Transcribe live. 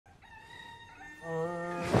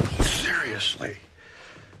Seriously.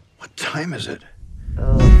 What time is it?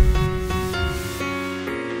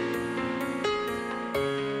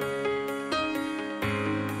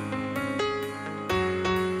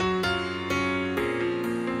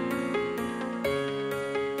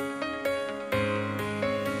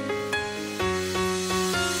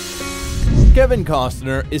 Kevin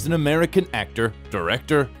Costner is an American actor,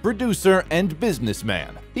 director, producer, and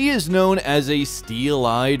businessman. He is known as a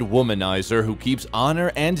steel-eyed womanizer who keeps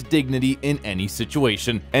honor and dignity in any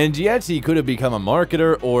situation, and yet he could have become a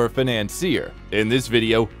marketer or financier. In this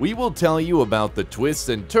video, we will tell you about the twists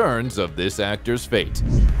and turns of this actor's fate.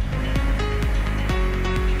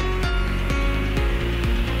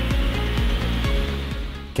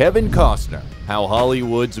 Kevin Costner, how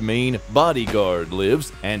Hollywood's main bodyguard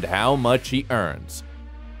lives and how much he earns.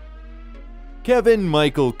 Kevin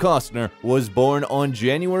Michael Costner was born on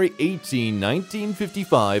January 18,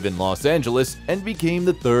 1955 in Los Angeles and became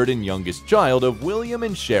the third and youngest child of William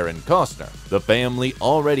and Sharon Costner. The family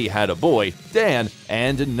already had a boy, Dan,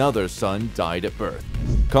 and another son died at birth.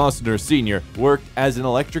 Costner Sr. worked as an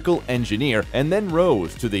electrical engineer and then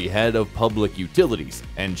rose to the head of public utilities,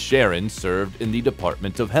 and Sharon served in the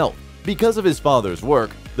Department of Health. Because of his father's work,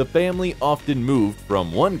 the family often moved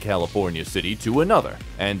from one California city to another,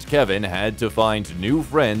 and Kevin had to find new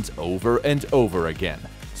friends over and over again.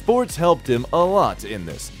 Sports helped him a lot in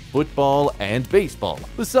this, football and baseball.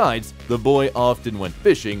 Besides, the boy often went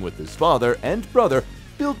fishing with his father and brother,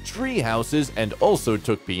 built tree houses, and also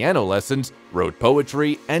took piano lessons, wrote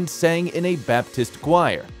poetry, and sang in a Baptist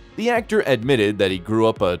choir. The actor admitted that he grew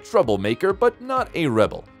up a troublemaker but not a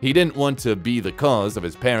rebel. He didn't want to be the cause of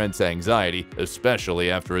his parents' anxiety,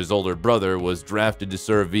 especially after his older brother was drafted to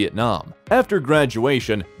serve Vietnam. After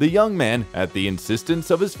graduation, the young man, at the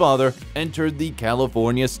insistence of his father, entered the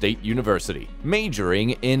California State University,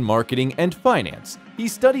 majoring in marketing and finance. He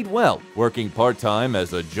studied well, working part-time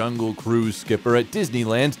as a jungle cruise skipper at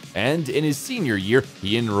Disneyland, and in his senior year,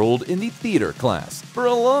 he enrolled in the theater class. For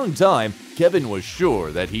a long time, Kevin was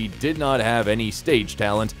sure that he did not have any stage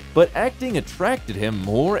talent, but acting attracted him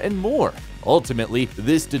more and more. Ultimately,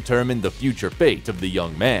 this determined the future fate of the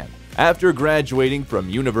young man. After graduating from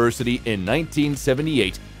university in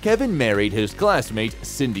 1978, Kevin married his classmate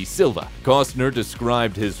Cindy Silva. Costner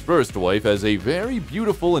described his first wife as a very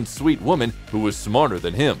beautiful and sweet woman who was smarter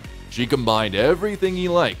than him. She combined everything he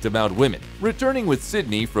liked about women. Returning with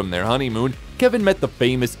Sydney from their honeymoon, Kevin met the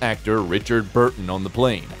famous actor Richard Burton on the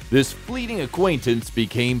plane. This fleeting acquaintance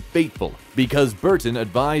became fateful because Burton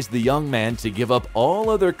advised the young man to give up all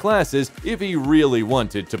other classes if he really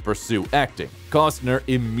wanted to pursue acting. Costner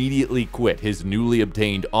immediately quit his newly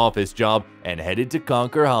obtained office job and headed to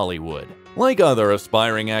conquer Hollywood. Like other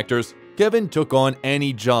aspiring actors, Kevin took on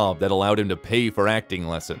any job that allowed him to pay for acting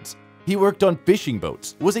lessons. He worked on fishing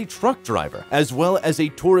boats, was a truck driver, as well as a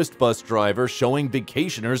tourist bus driver showing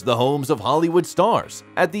vacationers the homes of Hollywood stars.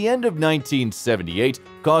 At the end of 1978,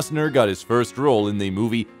 Costner got his first role in the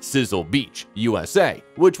movie Sizzle Beach, USA,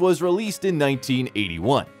 which was released in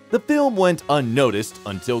 1981. The film went unnoticed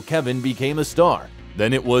until Kevin became a star.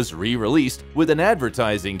 Then it was re-released with an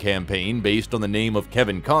advertising campaign based on the name of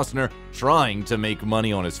Kevin Costner trying to make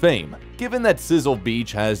money on his fame. Given that Sizzle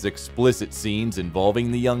Beach has explicit scenes involving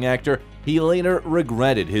the young actor, he later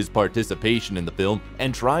regretted his participation in the film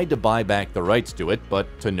and tried to buy back the rights to it, but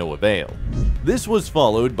to no avail. This was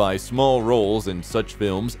followed by small roles in such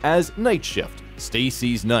films as Night Shift,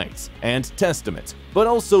 Stacy's Nights, and Testament, but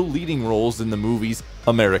also leading roles in the movies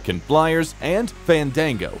American Flyers and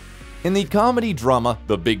Fandango. In the comedy drama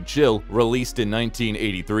The Big Chill, released in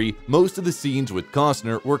 1983, most of the scenes with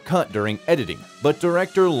Costner were cut during editing, but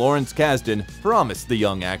director Lawrence Kasdan promised the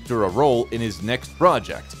young actor a role in his next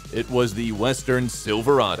project. It was the Western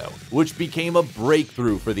Silverado, which became a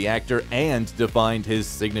breakthrough for the actor and defined his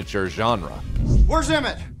signature genre. Where's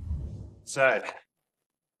Emmett? Side.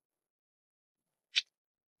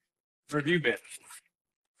 Where have you been?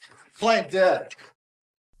 Playing dead.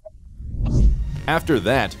 After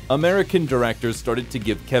that, American directors started to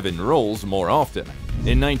give Kevin roles more often.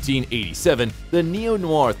 In 1987, the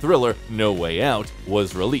neo-noir thriller No Way Out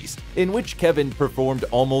was released, in which Kevin performed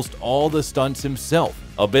almost all the stunts himself.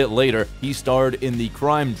 A bit later, he starred in the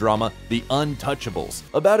crime drama The Untouchables,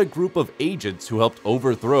 about a group of agents who helped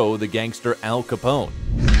overthrow the gangster Al Capone.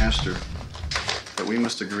 Master, that we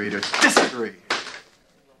must agree to disagree.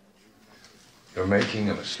 You're making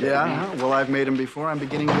a mistake. Yeah, well, I've made them before. I'm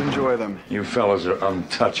beginning to enjoy them. You fellas are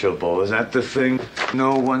untouchable. Is that the thing?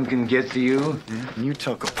 No one can get to you? And you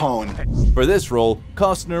took Capone. For this role,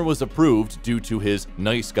 Costner was approved due to his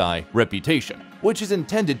nice guy reputation, which is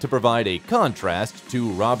intended to provide a contrast to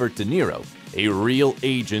Robert De Niro. A real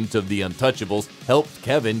agent of the Untouchables helped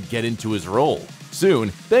Kevin get into his role. Soon,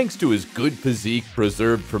 thanks to his good physique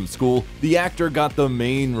preserved from school, the actor got the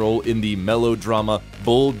main role in the melodrama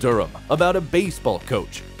Bull Durham, about a baseball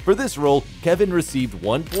coach. For this role, Kevin received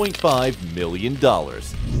 $1.5 million.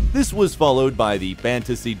 This was followed by the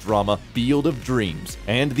fantasy drama Field of Dreams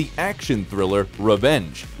and the action thriller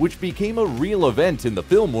Revenge, which became a real event in the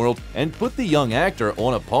film world and put the young actor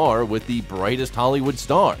on a par with the brightest Hollywood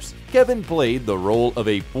stars. Kevin played the role of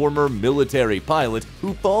a former military pilot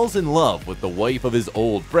who falls in love with the wife of his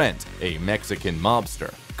old friend, a Mexican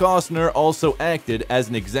mobster. Costner also acted as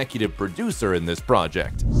an executive producer in this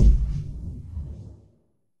project.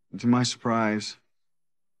 To my surprise,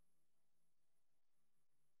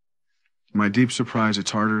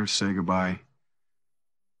 it's harder to say goodbye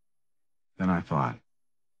than I thought.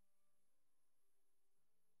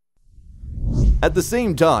 At the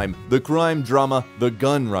same time, the crime drama The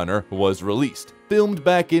Gun Runner was released, filmed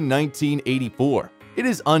back in 1984. It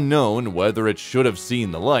is unknown whether it should have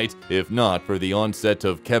seen the light, if not for the onset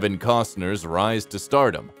of Kevin Costner's rise to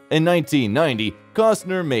stardom. In 1990,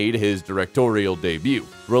 Costner made his directorial debut,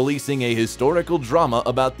 releasing a historical drama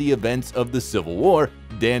about the events of the Civil War,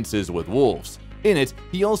 Dances with Wolves. In it,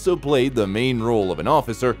 he also played the main role of an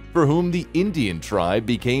officer for whom the Indian tribe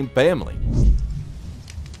became family.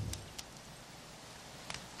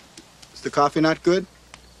 Is the coffee not good?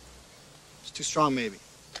 It's too strong, maybe.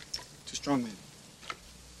 Too strong, maybe.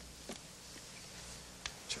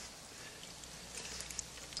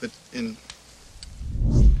 But in...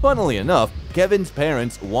 Funnily enough, Kevin's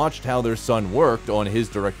parents watched how their son worked on his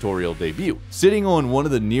directorial debut, sitting on one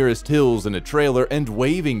of the nearest hills in a trailer and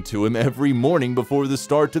waving to him every morning before the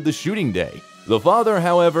start of the shooting day. The father,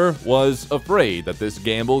 however, was afraid that this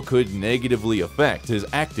gamble could negatively affect his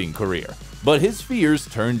acting career, but his fears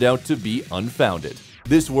turned out to be unfounded.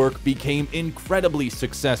 This work became incredibly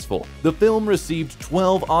successful. The film received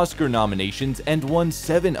 12 Oscar nominations and won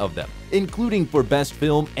 7 of them, including for Best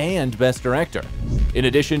Film and Best Director. In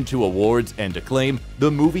addition to awards and acclaim, the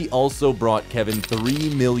movie also brought Kevin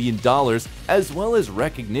 $3 million, as well as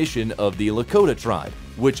recognition of the Lakota tribe,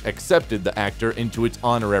 which accepted the actor into its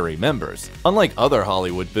honorary members. Unlike other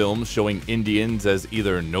Hollywood films showing Indians as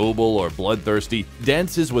either noble or bloodthirsty,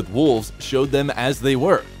 Dances with Wolves showed them as they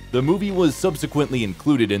were. The movie was subsequently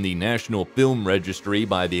included in the National Film Registry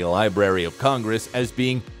by the Library of Congress as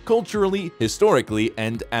being culturally, historically,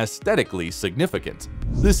 and aesthetically significant.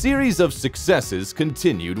 The series of successes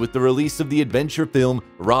continued with the release of the adventure film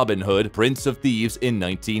Robin Hood, Prince of Thieves in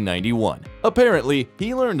 1991. Apparently,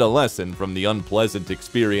 he learned a lesson from the unpleasant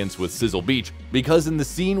experience with Sizzle Beach, because in the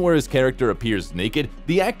scene where his character appears naked,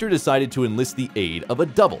 the actor decided to enlist the aid of a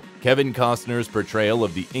double. Kevin Costner's portrayal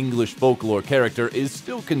of the English folklore character is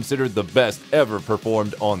still considered the best ever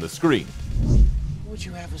performed on the screen. What would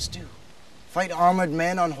you have us do? Fight armored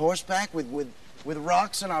men on horseback with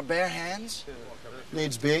rocks in our bare hands?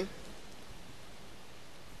 Needs be.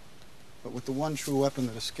 But with the one true weapon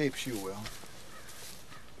that escapes you, Will.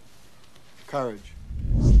 Courage.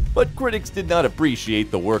 But critics did not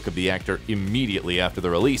appreciate the work of the actor immediately after the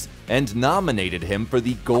release and nominated him for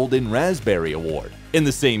the Golden Raspberry Award. In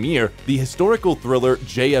the same year, the historical thriller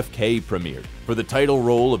JFK premiered. For the title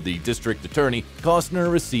role of the district attorney,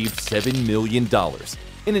 Costner received $7 million.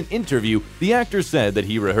 In an interview, the actor said that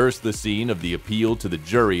he rehearsed the scene of the appeal to the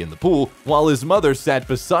jury in the pool while his mother sat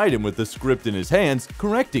beside him with the script in his hands,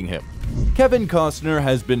 correcting him. Kevin Costner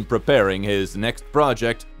has been preparing his next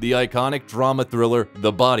project, the iconic drama thriller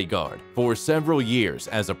The Bodyguard, for several years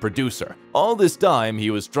as a producer. All this time,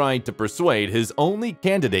 he was trying to persuade his only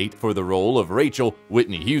candidate for the role of Rachel,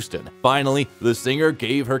 Whitney Houston. Finally, the singer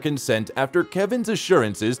gave her consent after Kevin's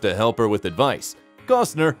assurances to help her with advice.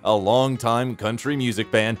 Costner, a longtime country music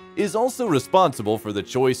fan, is also responsible for the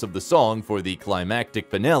choice of the song for the climactic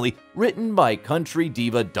finale written by country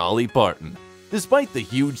diva Dolly Parton. Despite the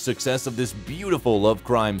huge success of this beautiful love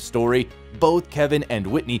crime story, both Kevin and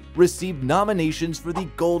Whitney received nominations for the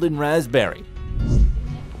Golden Raspberry.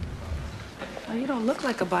 Well, you don't look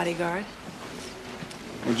like a bodyguard.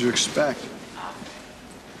 What'd you expect?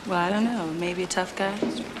 Well, I don't know. Maybe a tough guy?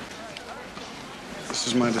 This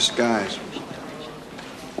is my disguise.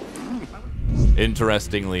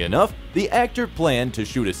 Interestingly enough, the actor planned to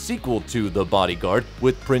shoot a sequel to The Bodyguard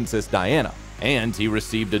with Princess Diana, and he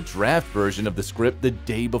received a draft version of the script the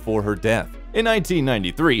day before her death. In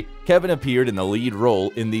 1993, Kevin appeared in the lead role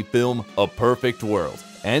in the film A Perfect World,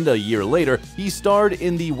 and a year later, he starred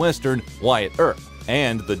in the western Wyatt Earp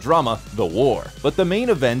and the drama The War. But the main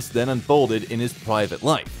events then unfolded in his private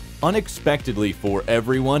life. Unexpectedly for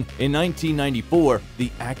everyone, in 1994,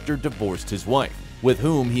 the actor divorced his wife, with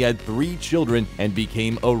whom he had 3 children and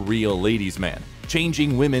became a real ladies' man,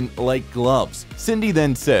 changing women like gloves. Cindy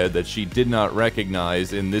then said that she did not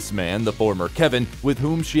recognize in this man the former Kevin, with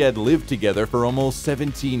whom she had lived together for almost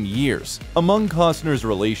 17 years. Among Costner's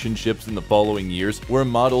relationships in the following years were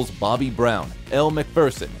models Bobby Brown, Elle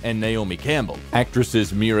Macpherson, and Naomi Campbell,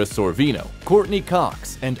 actresses Mira Sorvino, Courtney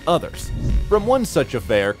Cox, and others. From one such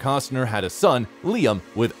affair, Costner had a son, Liam,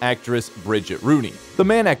 with actress Bridget Rooney. The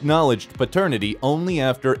man acknowledged paternity only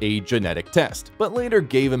after a genetic test, but later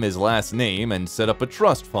gave him his last name and set up a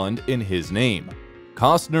trust fund in his name.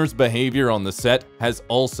 Costner's behavior on the set has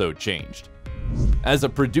also changed. As a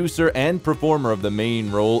producer and performer of the main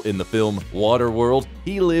role in the film Waterworld,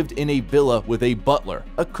 he lived in a villa with a butler,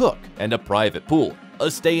 a cook, and a private pool, a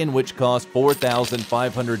stay in which cost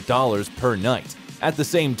 $4,500 per night. At the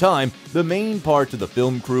same time, the main part of the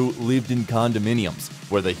film crew lived in condominiums,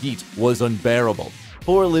 where the heat was unbearable.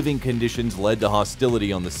 Poor living conditions led to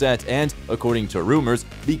hostility on the set, and, according to rumors,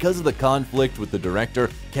 because of the conflict with the director,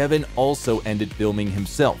 Kevin also ended filming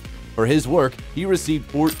himself. For his work, he received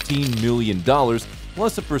 $14 million,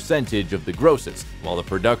 plus a percentage of the grosses, while the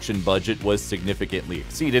production budget was significantly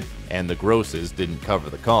exceeded and the grosses didn't cover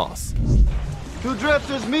the costs. 2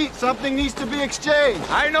 drifters meet. Something needs to be exchanged.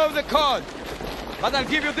 I know the code, but I'll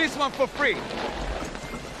give you this one for free.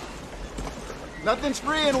 Nothing's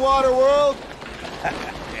free in Waterworld.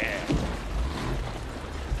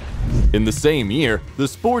 In the same year, the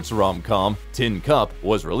sports rom-com Tin Cup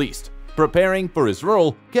was released. Preparing for his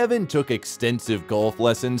role, Kevin took extensive golf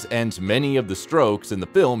lessons, and many of the strokes in the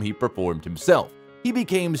film he performed himself. He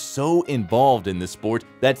became so involved in the sport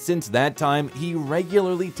that since that time, he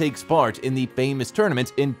regularly takes part in the famous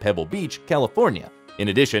tournament in Pebble Beach, California. In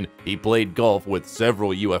addition, he played golf with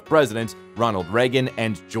several U.S. presidents, Ronald Reagan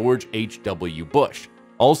and George H.W. Bush.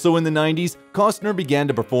 Also in the 90s, Costner began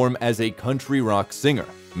to perform as a country rock singer.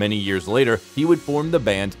 Many years later, he would form the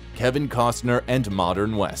band Kevin Costner and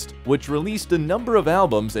Modern West, which released a number of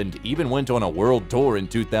albums and even went on a world tour in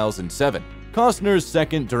 2007. Costner's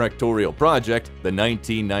second directorial project, the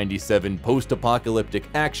 1997 post-apocalyptic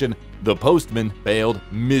action The Postman, failed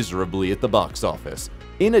miserably at the box office.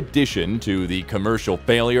 In addition to the commercial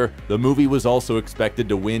failure, the movie was also expected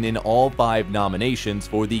to win in all 5 nominations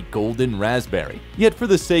for the Golden Raspberry. Yet for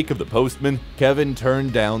the sake of The Postman, Kevin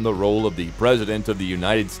turned down the role of the President of the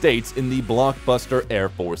United States in the blockbuster Air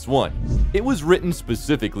Force One. It was written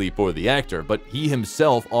specifically for the actor, but he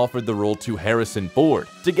himself offered the role to Harrison Ford.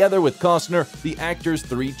 Together with Costner, the actor's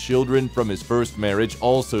 3 children from his first marriage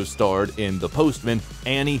also starred in The Postman: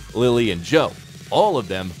 Annie, Lily, and Joe. All of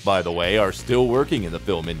them, by the way, are still working in the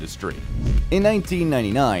film industry. In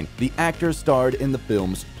 1999, the actor starred in the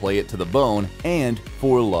films Play It to the Bone and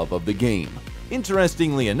For Love of the Game.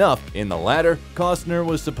 Interestingly enough, in the latter, Costner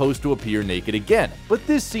was supposed to appear naked again, but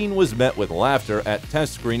this scene was met with laughter at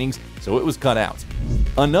test screenings, so it was cut out.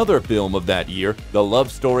 Another film of that year, the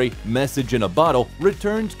love story Message in a Bottle,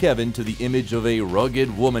 returned Kevin to the image of a rugged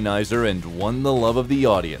womanizer and won the love of the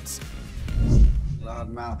audience.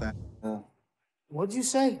 Loudmouth asshole. What'd you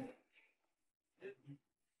say?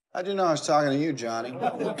 How'd you know I was talking to you, Johnny?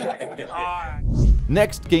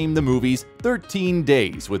 Next came the movie's 13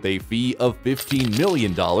 Days with a fee of $15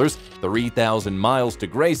 million, 3,000 Miles to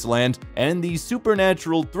Graceland, and the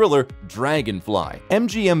supernatural thriller Dragonfly.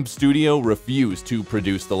 MGM Studio refused to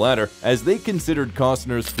produce the latter as they considered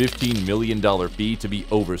Costner's $15 million fee to be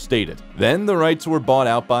overstated. Then the rights were bought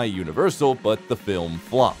out by Universal, but the film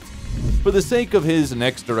flopped. For the sake of his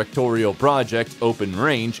next directorial project, Open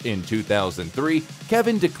Range, in 2003,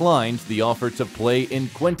 Kevin declined the offer to play in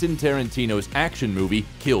Quentin Tarantino's action movie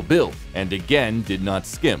Kill Bill, and again did not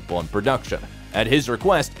skimp on production. At his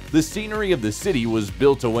request, the scenery of the city was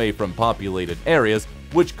built away from populated areas,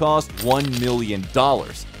 which cost $1 million,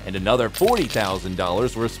 and another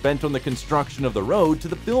 $40,000 were spent on the construction of the road to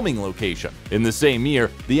the filming location. In the same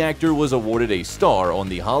year, the actor was awarded a star on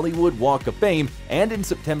the Hollywood Walk of Fame, and in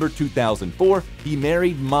September 2004, he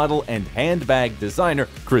married model and handbag designer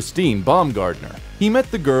Christine Baumgartner. He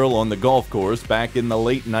met the girl on the golf course back in the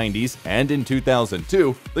late 90s, and in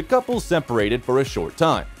 2002, the couple separated for a short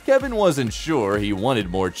time. Kevin wasn't sure he wanted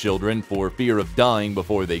more children for fear of dying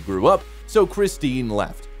before they grew up, so Christine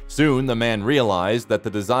left. Soon, the man realized that the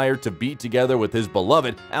desire to be together with his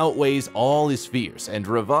beloved outweighs all his fears and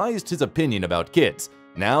revised his opinion about kids.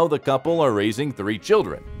 Now the couple are raising 3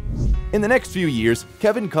 children. In the next few years,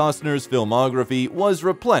 Kevin Costner's filmography was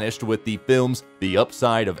replenished with the films The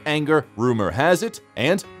Upside of Anger, Rumor Has It,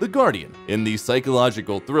 and The Guardian. In the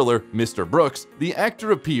psychological thriller Mr. Brooks, the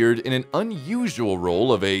actor appeared in an unusual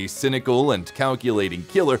role of a cynical and calculating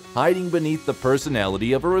killer hiding beneath the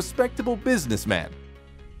personality of a respectable businessman.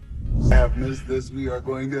 Have missed this. We are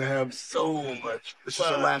going to have so much This is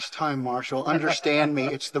the last time, Marshall. Understand me.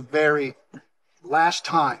 It's the very last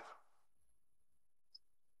time.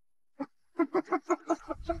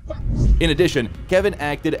 In addition, Kevin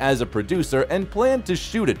acted as a producer and planned to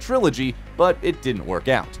shoot a trilogy, but it didn't work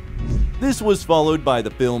out. This was followed by the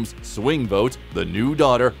films Swing Vote, The New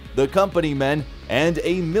Daughter, The Company Men, and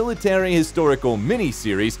a military historical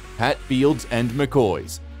miniseries, Hatfields and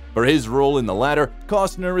McCoys. For his role in the latter,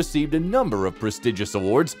 Costner received a number of prestigious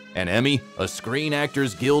awards, an Emmy, a Screen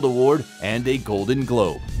Actors Guild Award, and a Golden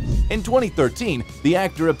Globe. In 2013, the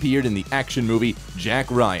actor appeared in the action movie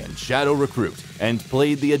Jack Ryan: Shadow Recruit and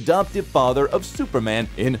played the adoptive father of Superman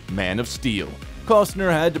in Man of Steel.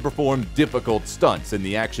 Costner had to perform difficult stunts in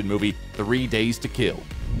the action movie 3 Days to Kill,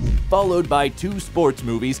 followed by 2 sports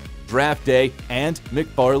movies, Draft Day and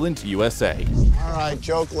McFarland USA. All right,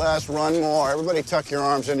 joke less, run more. Everybody tuck your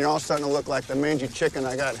arms in. You're all starting to look like the mangy chicken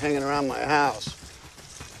I got hanging around my house.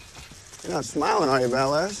 You're not smiling, are you,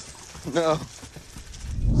 Bel-Air? No.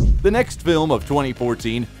 The next film of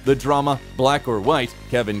 2014, the drama Black or White,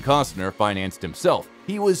 Kevin Costner financed himself.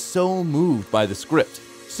 He was so moved by the script.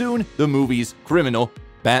 Soon, the movies Criminal,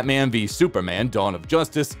 Batman v Superman: Dawn of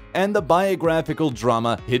Justice, and the biographical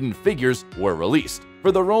drama Hidden Figures were released,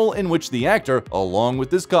 for the role in which the actor, along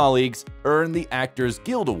with his colleagues, earned the Actors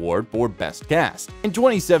Guild Award for Best Cast. In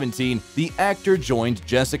 2017, the actor joined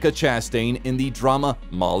Jessica Chastain in the drama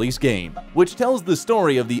Molly's Game, which tells the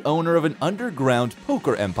story of the owner of an underground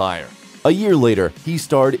poker empire. A year later, he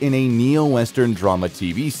starred in a neo-Western drama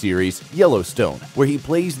TV series, Yellowstone, where he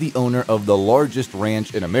plays the owner of the largest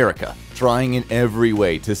ranch in America, trying in every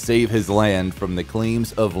way to save his land from the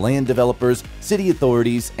claims of land developers, city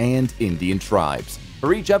authorities, and Indian tribes.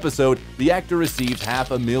 For each episode, the actor received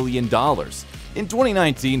 $500,000. In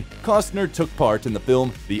 2019, Costner took part in the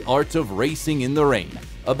film The Art of Racing in the Rain,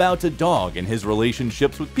 about a dog and his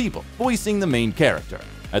relationships with people, voicing the main character.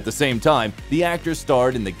 At the same time, the actor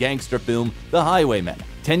starred in the gangster film The Highwaymen.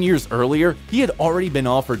 10 years earlier, he had already been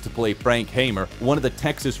offered to play Frank Hamer, one of the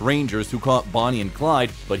Texas Rangers who caught Bonnie and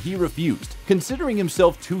Clyde, but he refused, considering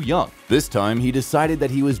himself too young. This time, he decided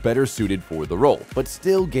that he was better suited for the role, but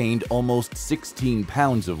still gained almost 16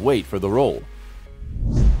 pounds of weight for the role.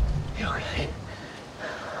 You okay?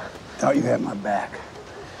 Thought you had my back.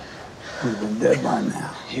 We'd been dead by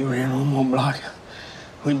now. You ran one more block,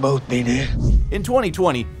 we'd both be dead. In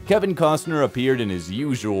 2020, Kevin Costner appeared in his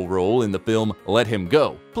usual role in the film Let Him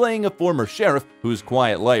Go, playing a former sheriff whose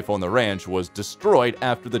quiet life on the ranch was destroyed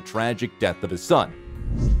after the tragic death of his son.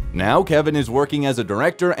 Now Kevin is working as a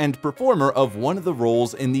director and performer of one of the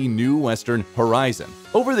roles in the new Western Horizon.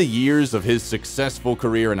 Over the years of his successful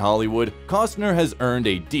career in Hollywood, Costner has earned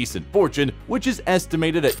a decent fortune, which is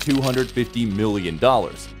estimated at $250 million.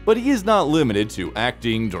 But he is not limited to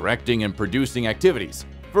acting, directing, and producing activities.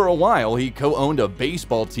 For a while, he co-owned a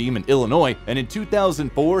baseball team in Illinois, and in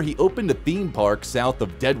 2004, he opened a theme park south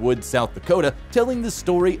of Deadwood, South Dakota, telling the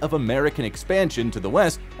story of American expansion to the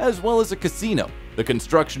west, as well as a casino. The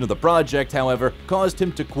construction of the project, however, caused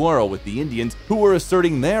him to quarrel with the Indians, who were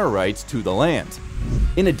asserting their rights to the land.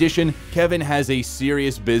 In addition, Kevin has a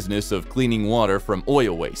serious business of cleaning water from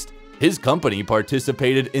oil waste. His company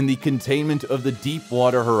participated in the containment of the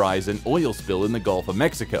Deepwater Horizon oil spill in the Gulf of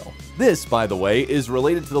Mexico. This, by the way, is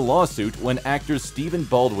related to the lawsuit when actor Stephen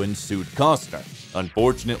Baldwin sued Costner.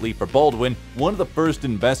 Unfortunately for Baldwin, one of the first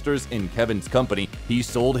investors in Kevin's company, he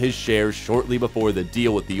sold his shares shortly before the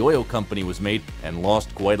deal with the oil company was made and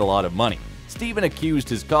lost quite a lot of money. Stephen accused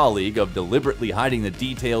his colleague of deliberately hiding the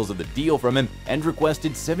details of the deal from him and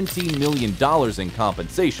requested $17 million in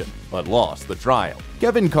compensation, but lost the trial.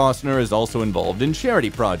 Kevin Costner is also involved in charity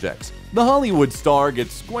projects. The Hollywood star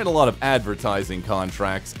gets quite a lot of advertising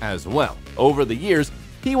contracts as well. Over the years,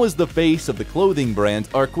 he was the face of the clothing brand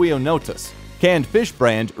Arqueo Notus, canned fish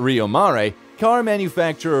brand Rio Mare, car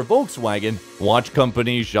manufacturer Volkswagen, watch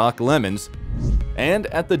company Jacques Lemons, and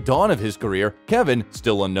at the dawn of his career, Kevin,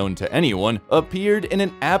 still unknown to anyone, appeared in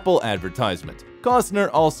an Apple advertisement. Costner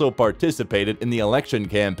also participated in the election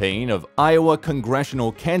campaign of Iowa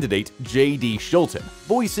congressional candidate J.D. Schulten,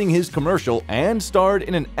 voicing his commercial, and starred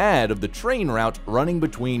in an ad of the train route running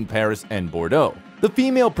between Paris and Bordeaux. The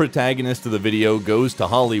female protagonist of the video goes to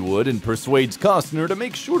Hollywood and persuades Costner to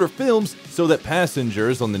make shorter films so that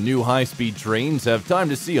passengers on the new high-speed trains have time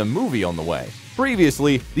to see a movie on the way.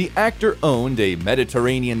 Previously, the actor owned a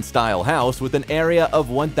Mediterranean-style house with an area of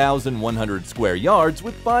 1,100 square yards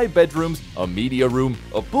with 5 bedrooms, a media room,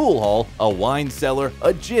 a pool hall, a wine cellar,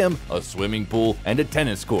 a gym, a swimming pool, and a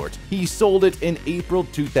tennis court. He sold it in April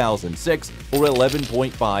 2006 for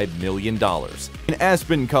 $11.5 million. In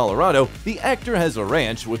Aspen, Colorado, the actor has a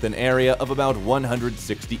ranch with an area of about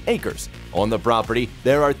 160 acres. On the property,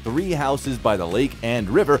 there are 3 houses by the lake and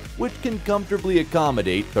river, which can comfortably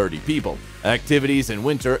accommodate 30 people. Activities in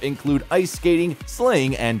winter include ice skating,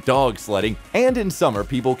 sleighing, and dog sledding, and in summer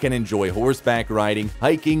people can enjoy horseback riding,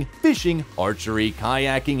 hiking, fishing, archery,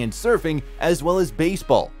 kayaking, and surfing, as well as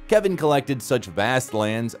baseball. Kevin collected such vast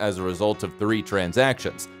lands as a result of 3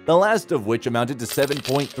 transactions, the last of which amounted to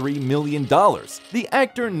 $7.3 million. The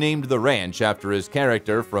actor named the ranch after his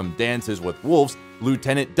character from Dances with Wolves,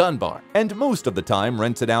 Lieutenant Dunbar, and most of the time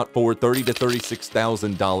rents it out for $30,000 to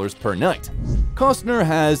 $36,000 per night. Costner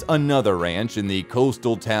has another ranch in the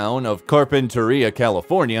coastal town of Carpinteria,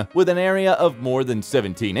 California, with an area of more than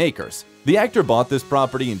 17 acres. The actor bought this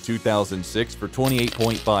property in 2006 for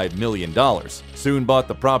 $28.5 million, soon bought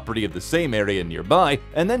the property of the same area nearby,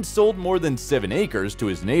 and then sold more than 7 acres to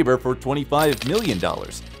his neighbor for $25 million.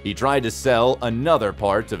 He tried to sell another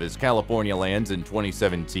part of his California lands in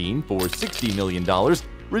 2017 for $60 million,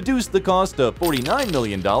 reduced the cost to $49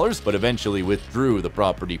 million, but eventually withdrew the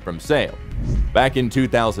property from sale. Back in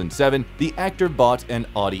 2007, the actor bought an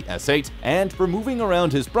Audi S8, and for moving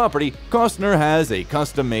around his property, Costner has a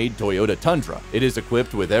custom-made Toyota Tundra. It is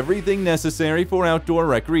equipped with everything necessary for outdoor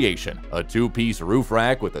recreation: a 2-piece roof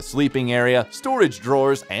rack with a sleeping area, storage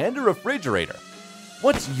drawers, and a refrigerator.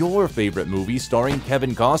 What's your favorite movie starring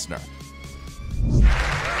Kevin Costner?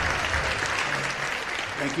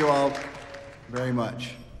 Thank you all very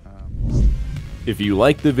much. If you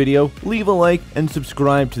liked the video, leave a like and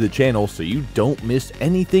subscribe to the channel so you don't miss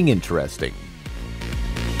anything interesting.